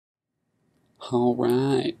All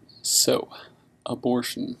right, so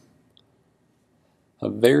abortion, a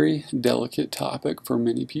very delicate topic for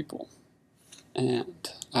many people.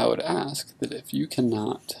 And I would ask that if you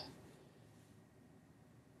cannot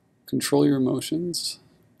control your emotions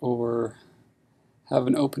or have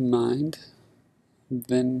an open mind,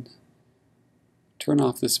 then turn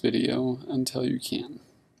off this video until you can.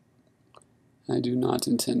 I do not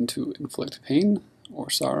intend to inflict pain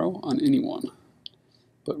or sorrow on anyone,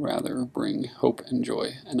 but rather bring hope and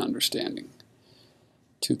joy and understanding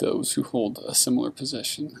to those who hold a similar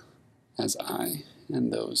position as I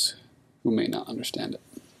and those who may not understand it.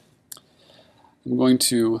 I'm going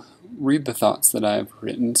to read the thoughts that I've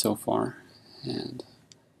written so far and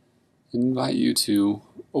invite you to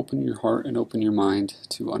open your heart and open your mind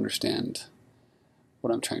to understand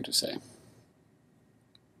what I'm trying to say.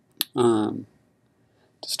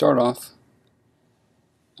 To start off,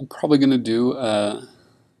 I'm probably going to do a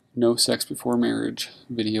no sex before marriage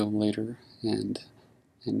video later, and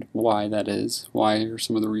why that is. Why are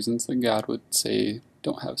some of the reasons that God would say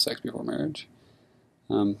don't have sex before marriage?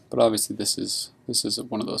 But obviously this is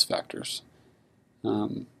one of those factors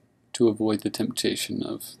to avoid the temptation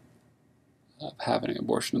of having an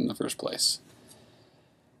abortion in the first place.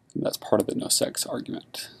 And that's part of the no sex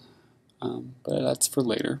argument. But that's for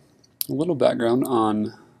later. A little background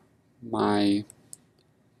on my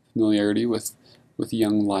familiarity with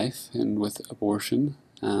young life and with abortion.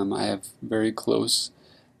 I have a very close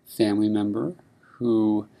family member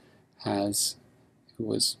who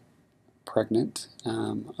was pregnant,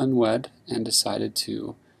 unwed, and decided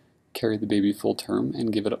to carry the baby full term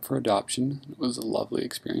and give it up for adoption. It was a lovely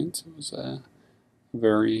experience. It was a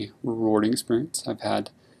very rewarding experience. I've had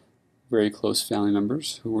very close family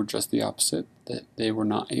members who were just the opposite, that they were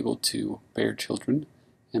not able to bear children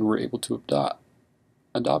and were able to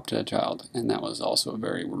adopt a child, and that was also a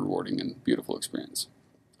very rewarding and beautiful experience.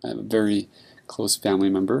 I have a very close family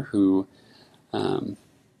member who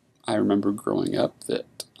I remember growing up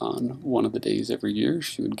that on one of the days every year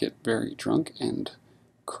she would get very drunk and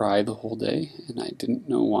cry the whole day, and I didn't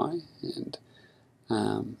know why, and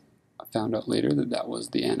I found out later that that was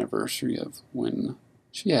the anniversary of when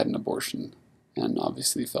she had an abortion, and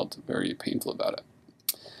obviously felt very painful about it.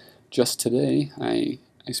 Just today I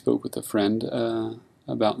spoke with a friend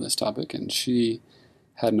about this topic, and she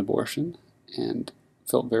had an abortion and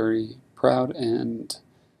felt very proud and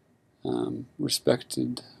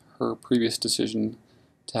respected her previous decision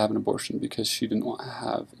to have an abortion because she didn't want to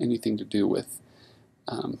have anything to do with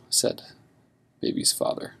said baby's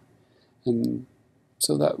father. And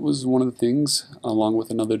so that was one of the things, along with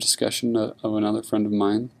another discussion of another friend of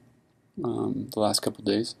mine the last couple of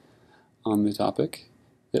days on the topic,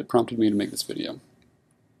 that prompted me to make this video.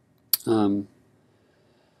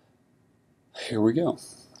 Here we go.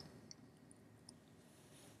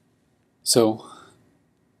 So,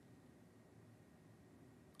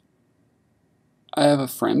 I have a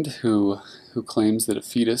friend who claims that a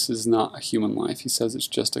fetus is not a human life. He says it's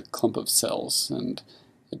just a clump of cells, and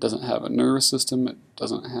it doesn't have a nervous system, it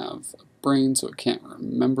doesn't have a brain, so it can't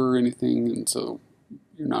remember anything, and so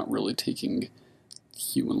you're not really taking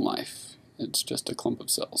human life. It's just a clump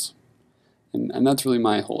of cells. And that's really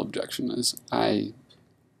my whole objection, is I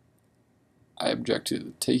object to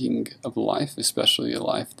the taking of life, especially a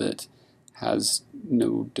life that has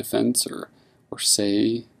no defense or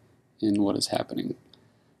say in what is happening.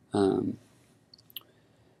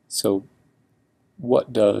 So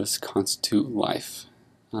what does constitute life?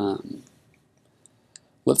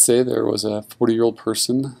 Let's say there was a 40-year-old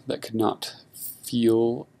person that could not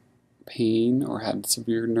feel pain or had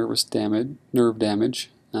severe nerve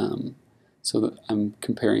damage. So that I'm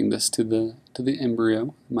comparing this to the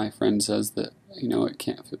embryo. My friend says that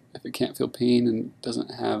if it can't feel pain and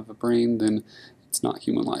doesn't have a brain, then it's not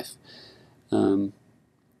human life,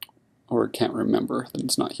 or it can't remember, then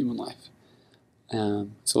it's not human life.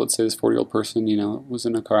 So let's say this 40-year-old person, was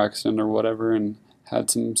in a car accident or whatever and had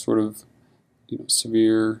some sort of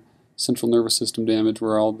severe central nervous system damage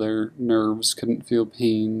where all their nerves couldn't feel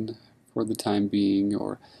pain for the time being,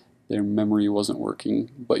 or their memory wasn't working,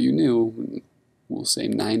 but you knew, we'll say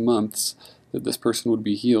 9 months, that this person would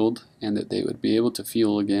be healed and that they would be able to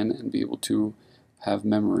feel again and be able to have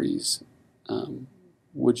memories.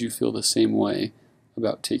 Would you feel the same way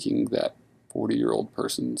about taking that 40-year-old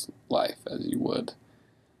person's life as you would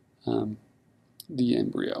the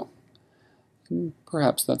embryo? And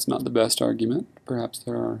perhaps that's not the best argument. Perhaps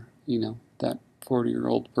there are, that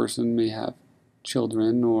 40-year-old person may have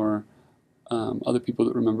children or other people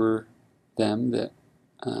that remember them that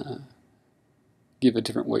give a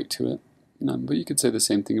different weight to it. But you could say the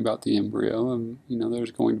same thing about the embryo.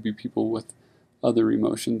 There's going to be people with other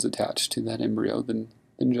emotions attached to that embryo than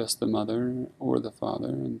just the mother or the father,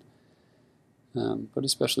 and but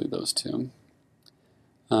especially those two.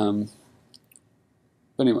 But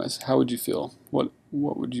anyways, how would you feel? What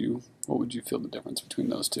would you feel the difference between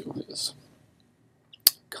those two is?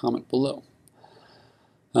 Comment below.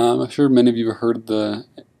 I'm sure many of you have heard the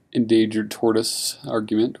endangered tortoise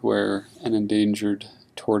argument, where an endangered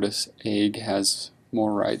tortoise egg has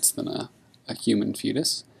more rights than a human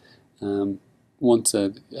fetus. Once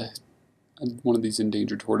one of these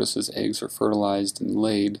endangered tortoises' eggs are fertilized and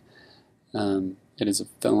laid, it is a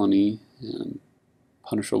felony and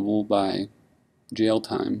punishable by jail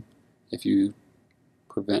time if you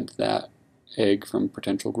prevent that egg from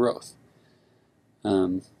potential growth,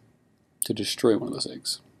 to destroy one of those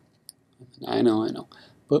eggs. I know.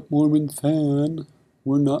 But Mormonfan,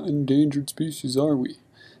 we're not endangered species, are we?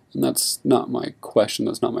 And that's not my question,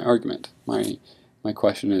 that's not my argument. My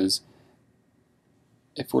question is,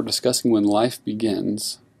 if we're discussing when life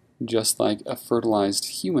begins, just like a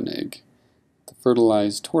fertilized human egg, the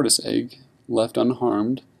fertilized tortoise egg, left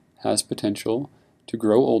unharmed, has potential to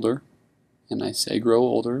grow older. And I say grow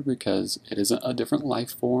older because it isn't a different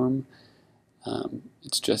life form,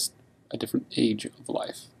 it's just a different age of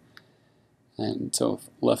life. And so if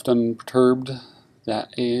left unperturbed,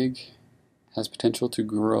 that egg has potential to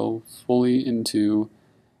grow fully into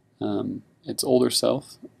its older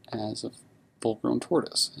self as a full-grown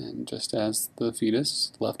tortoise. And just as the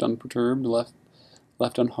fetus, left unperturbed,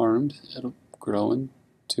 left unharmed, it'll grow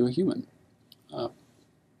into a human.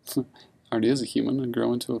 Already is a human, and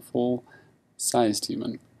grow into a full-sized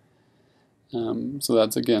human. So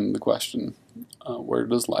that's again the question, where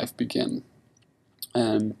does life begin?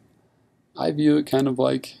 And I view it kind of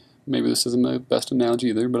like, maybe this isn't the best analogy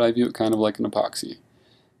either, but I view it kind of like an epoxy.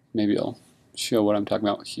 Maybe I'll show what I'm talking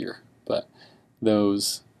about here. But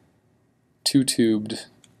those two-tubed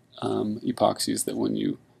epoxies that when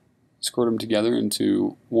you squirt them together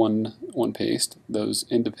into one paste, those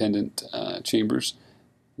independent chambers,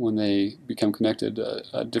 when they become connected,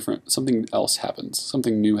 something else happens.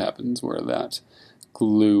 Something new happens where that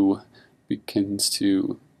glue begins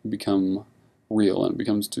to become real and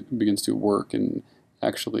begins to work, and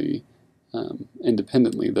actually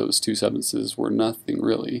independently those two substances were nothing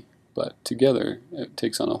really, but together it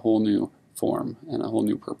takes on a whole new form and a whole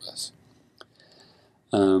new purpose.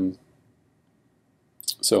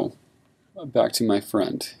 So back to my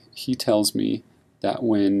friend, he tells me that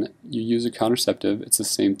when you use a contraceptive, it's the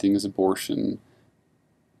same thing as abortion,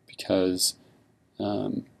 because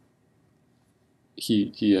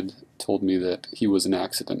he had told me that he was an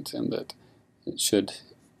accident, and that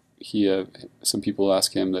some people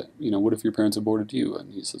ask him that, what if your parents aborted you?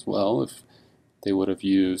 And he says, well, if they would have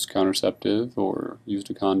used contraceptive or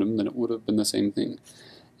used a condom, then it would have been the same thing.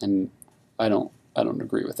 And I don't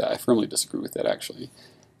agree with that. I firmly disagree with that, actually.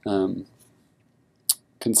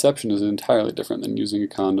 Conception is entirely different than using a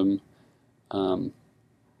condom,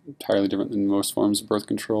 entirely different than most forms of birth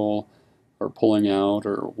control or pulling out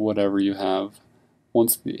or whatever you have.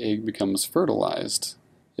 Once the egg becomes fertilized,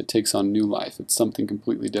 it takes on new life. It's something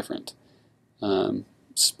completely different.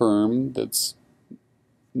 Sperm that's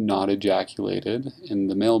not ejaculated in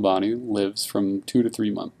the male body lives from 2 to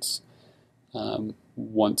 3 months.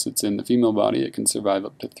 Once it's in the female body, it can survive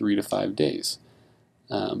up to 3 to 5 days.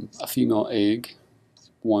 A female egg,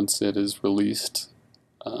 once it is released,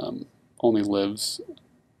 only lives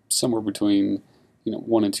somewhere between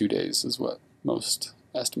 1 and 2 days is what most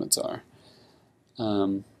estimates are.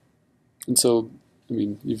 And so,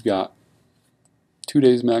 you've got 2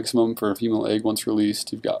 days maximum for a female egg once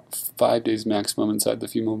released. You've got 5 days maximum inside the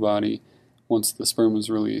female body once the sperm is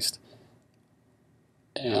released.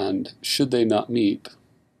 And should they not meet,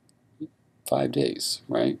 5 days,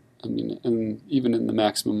 right? And even in the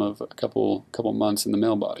maximum of a couple months in the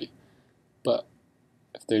male body. But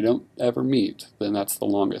if they don't ever meet, then that's the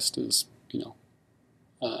longest, is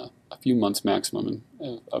a few months maximum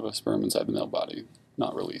of a sperm inside the male body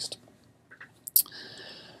not released.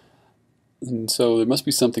 And so there must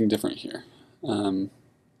be something different here.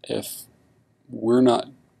 If we're not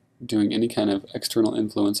doing any kind of external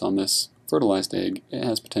influence on this fertilized egg, it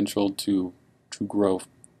has potential to grow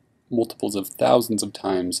multiples of thousands of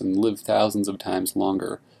times and live thousands of times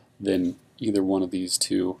longer than either one of these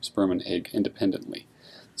two, sperm and egg, independently.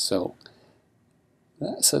 So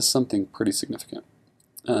that says something pretty significant.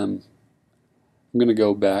 I'm going to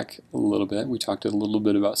go back a little bit. We talked a little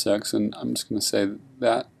bit about sex, and I'm just going to say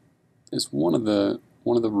that is one of the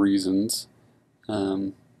reasons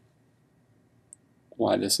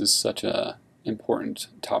why this is such a important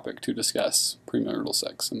topic to discuss, premarital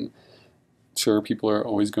sex. And sure, people are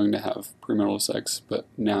always going to have premarital sex, but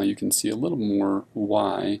now you can see a little more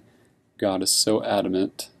why God is so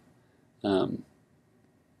adamant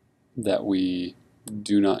that we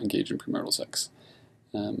do not engage in premarital sex.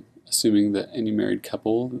 Assuming that any married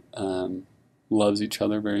couple loves each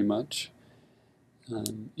other very much,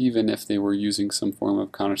 even if they were using some form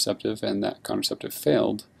of contraceptive and that contraceptive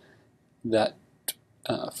failed, that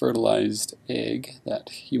fertilized egg, that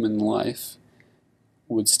human life,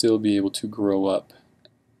 would still be able to grow up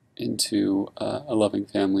into a loving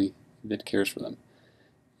family that cares for them.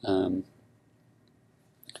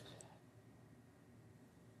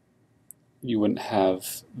 You wouldn't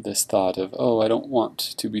have this thought of, oh, I don't want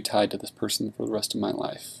to be tied to this person for the rest of my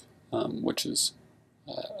life, which is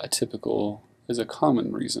is a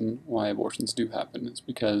common reason why abortions do happen. It's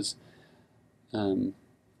because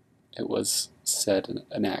it was said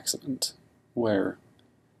an accident, where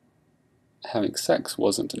having sex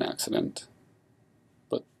wasn't an accident,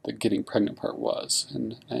 but the getting pregnant part was.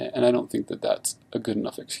 And I don't think that that's a good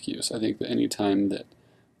enough excuse. I think that any time that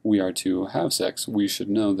we are to have sex, we should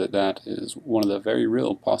know that that is one of the very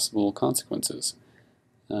real possible consequences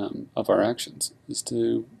of our actions, is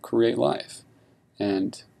to create life.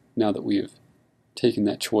 And now that we have taken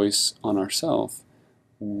that choice on ourselves,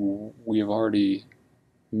 we have already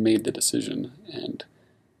made the decision, and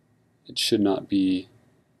it should not be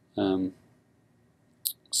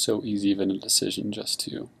so easy even a decision just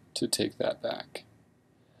to take that back.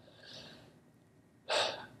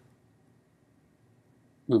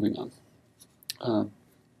 Moving on.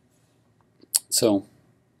 So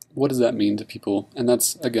what does that mean to people? And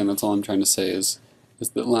that's all I'm trying to say is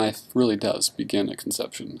that life really does begin at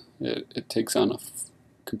conception. It takes on a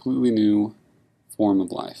completely new form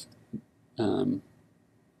of life.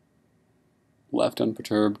 Left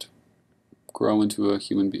unperturbed, grow into a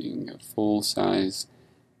human being, a full-size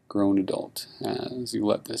grown adult. As you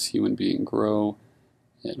let this human being grow,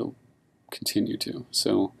 it'll continue to.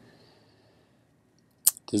 So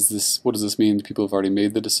what does this mean? People have already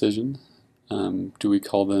made the decision. Do we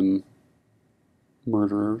call them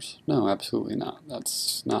murderers? No, absolutely not.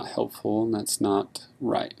 That's not helpful, and that's not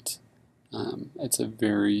right. It's a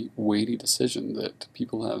very weighty decision that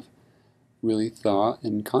people have really thought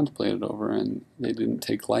and contemplated over, and they didn't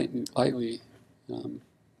take lightly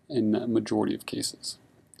in a majority of cases.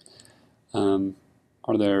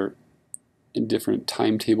 Are there different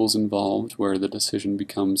timetables involved where the decision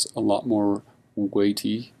becomes a lot more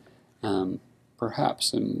weighty?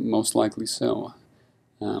 Perhaps, and most likely so.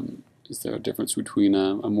 Is there a difference between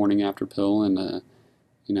a morning after pill and a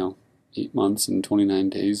 8 months and 29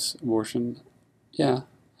 days abortion? Yeah,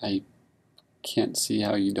 I can't see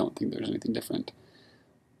how you don't think there's anything different.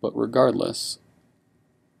 But regardless,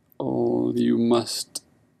 you must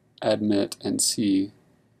admit and see,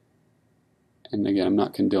 and again, I'm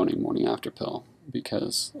not condoning morning after pill,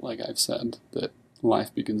 because, like I've said, that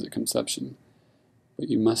life begins at conception. But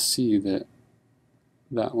you must see that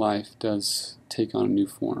life does take on a new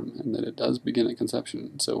form, and that it does begin at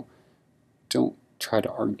conception. So don't try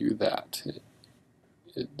to argue that.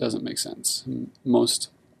 It doesn't make sense.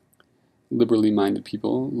 Most liberally minded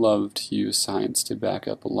people love to use science to back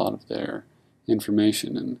up a lot of their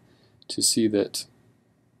information, and to see that,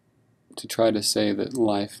 to try to say that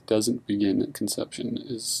life doesn't begin at conception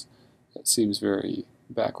that seems very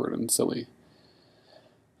backward and silly.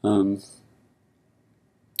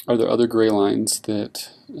 Are there other gray lines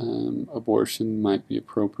that abortion might be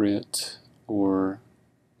appropriate or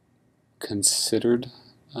considered?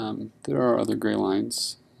 There are other gray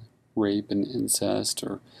lines, rape and incest,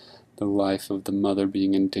 or the life of the mother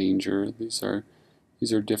being in danger. These are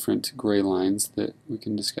different gray lines that we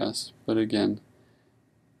can discuss. But again,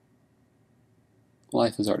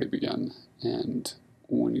 life has already begun, and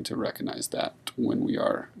we need to recognize that when we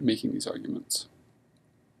are making these arguments.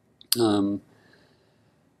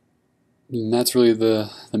 And that's really the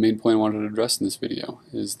main point I wanted to address in this video,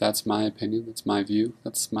 is that's my opinion, that's my view,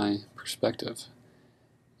 that's my perspective.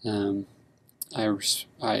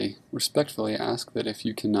 I respectfully ask that if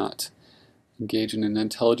you cannot engage in an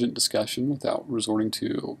intelligent discussion without resorting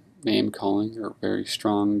to name-calling or very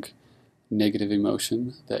strong negative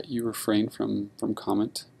emotion, that you refrain from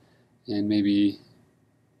comment, and maybe,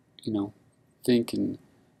 think and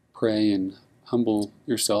pray and humble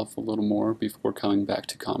yourself a little more before coming back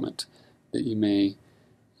to comment, that you may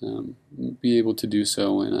be able to do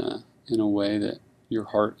so in a way that your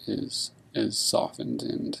heart is softened,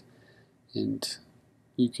 and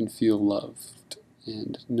you can feel loved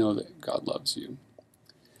and know that God loves you.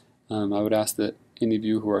 I would ask that any of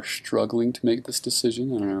you who are struggling to make this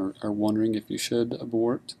decision and are wondering if you should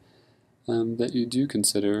abort, that you do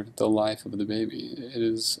consider the life of the baby. It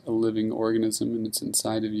is a living organism, and it's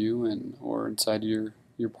inside of you or inside your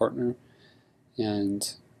partner,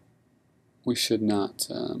 and we should not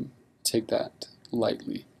take that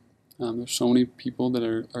lightly. There's so many people that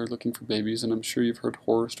are looking for babies, and I'm sure you've heard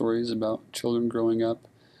horror stories about children growing up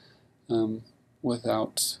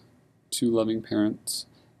without two loving parents,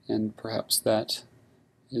 and perhaps that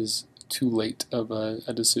is too late of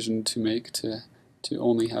a decision to make to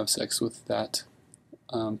only have sex with that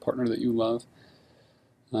partner that you love.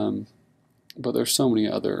 But there's so many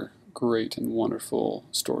other great and wonderful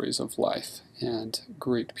stories of life and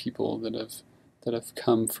great people that have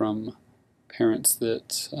come from parents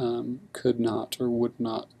that could not or would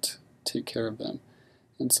not take care of them.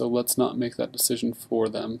 And so let's not make that decision for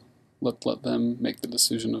them. Let them make the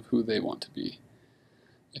decision of who they want to be.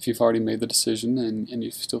 If you've already made the decision and you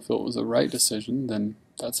still feel it was the right decision, then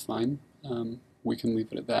that's fine. We can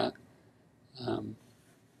leave it at that.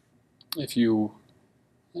 If you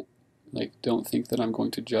don't think that I'm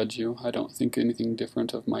going to judge you, I don't think anything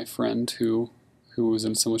different of my friend who was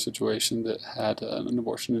in a similar situation that had an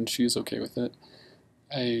abortion and she's okay with it.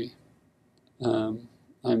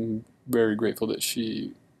 I'm very grateful that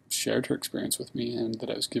she shared her experience with me, and that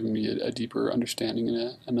it was giving me a deeper understanding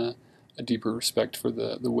and a deeper respect for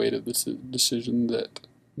the weight of this decision that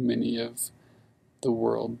many of the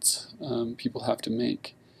world's people have to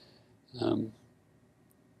make.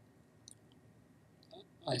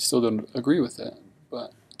 I still don't agree with it,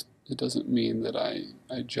 but it doesn't mean that I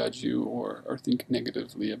judge you or think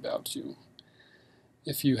negatively about you.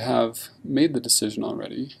 If you have made the decision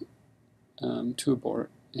already to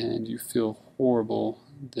abort, and you feel horrible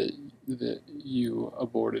that you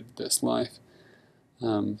aborted this life,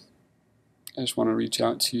 I just want to reach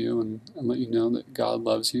out to you and let you know that God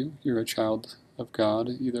loves you. You're a child of God,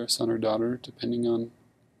 either a son or daughter, depending on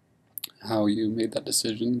how you made that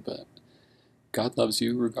decision, but God loves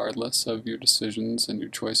you regardless of your decisions and your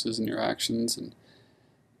choices and your actions, and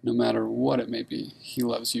no matter what it may be, He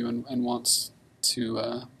loves you and wants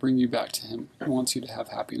to bring you back to Him. He wants you to have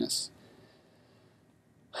happiness.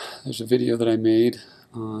 There's a video that I made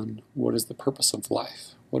on what is the purpose of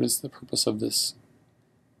life. What is the purpose of these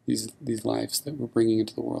lives that we're bringing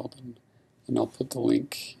into the world? And I'll put the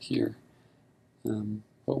link here.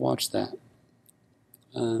 But watch that.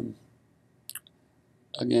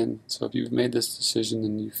 Again, so if you've made this decision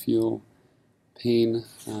and you feel pain,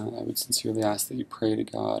 I would sincerely ask that you pray to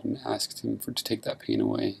God and ask Him to take that pain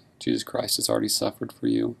away. Jesus Christ has already suffered for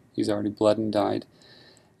you. He's already bled and died,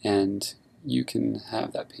 and you can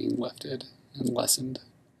have that pain lifted and lessened.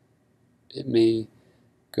 It may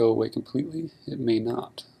go away completely, it may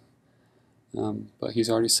not, but He's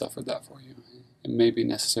already suffered that for you. It may be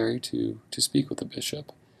necessary to speak with a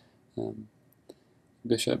bishop.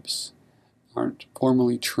 Bishops aren't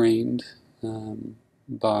formally trained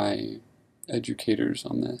by educators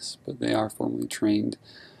on this, but they are formally trained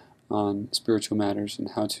on spiritual matters and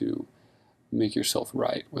how to make yourself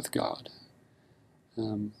right with God.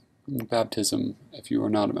 Baptism, if you are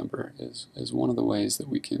not a member, is one of the ways that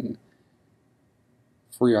we can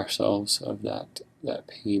free ourselves of that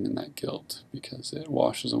pain and that guilt, because it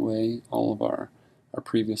washes away all of our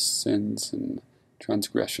previous sins and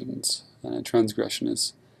transgressions. Transgression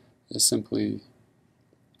is simply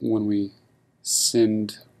when we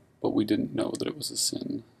sinned but we didn't know that it was a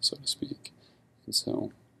sin, so to speak. And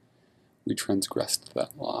so we transgressed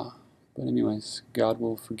that law. But anyways, God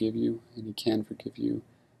will forgive you, and He can forgive you,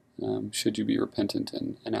 should you be repentant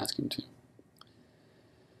and ask Him to.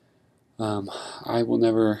 I will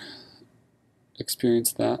never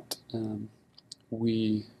experience that.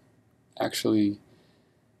 We actually,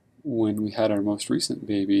 when we had our most recent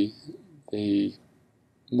baby, they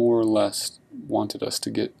more or less wanted us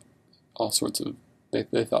to get all sorts of,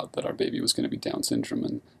 they thought that our baby was going to be Down syndrome,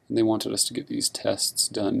 and they wanted us to get these tests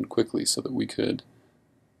done quickly so that we could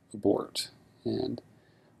abort. And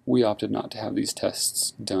we opted not to have these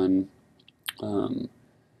tests done in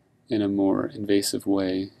a more invasive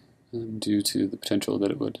way due to the potential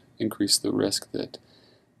that it would increase the risk that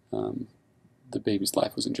the baby's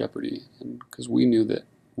life was in jeopardy. And because we knew that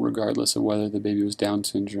regardless of whether the baby was Down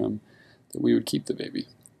syndrome, that we would keep the baby.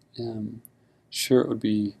 Sure, it would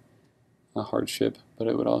be a hardship, but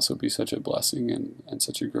it would also be such a blessing and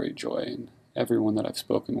such a great joy. And everyone that I've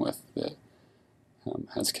spoken with that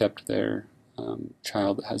has kept their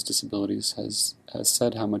child that has disabilities has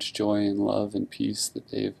said how much joy and love and peace that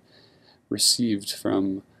they've received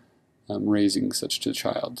from raising such a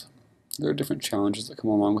child. There are different challenges that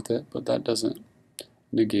come along with it, but that doesn't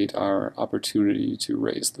negate our opportunity to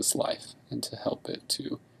raise this life and to help it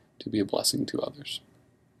to be a blessing to others.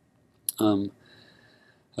 Um,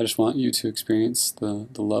 I just want you to experience the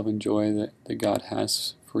love and joy that God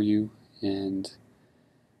has for you, and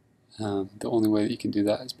the only way that you can do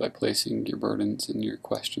that is by placing your burdens and your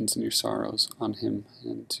questions and your sorrows on Him,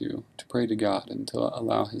 and to pray to God and to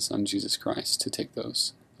allow His Son Jesus Christ to take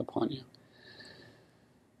those upon you.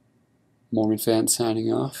 Mormonfan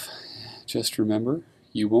signing off. Just remember,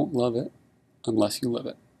 you won't love it unless you live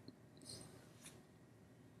it.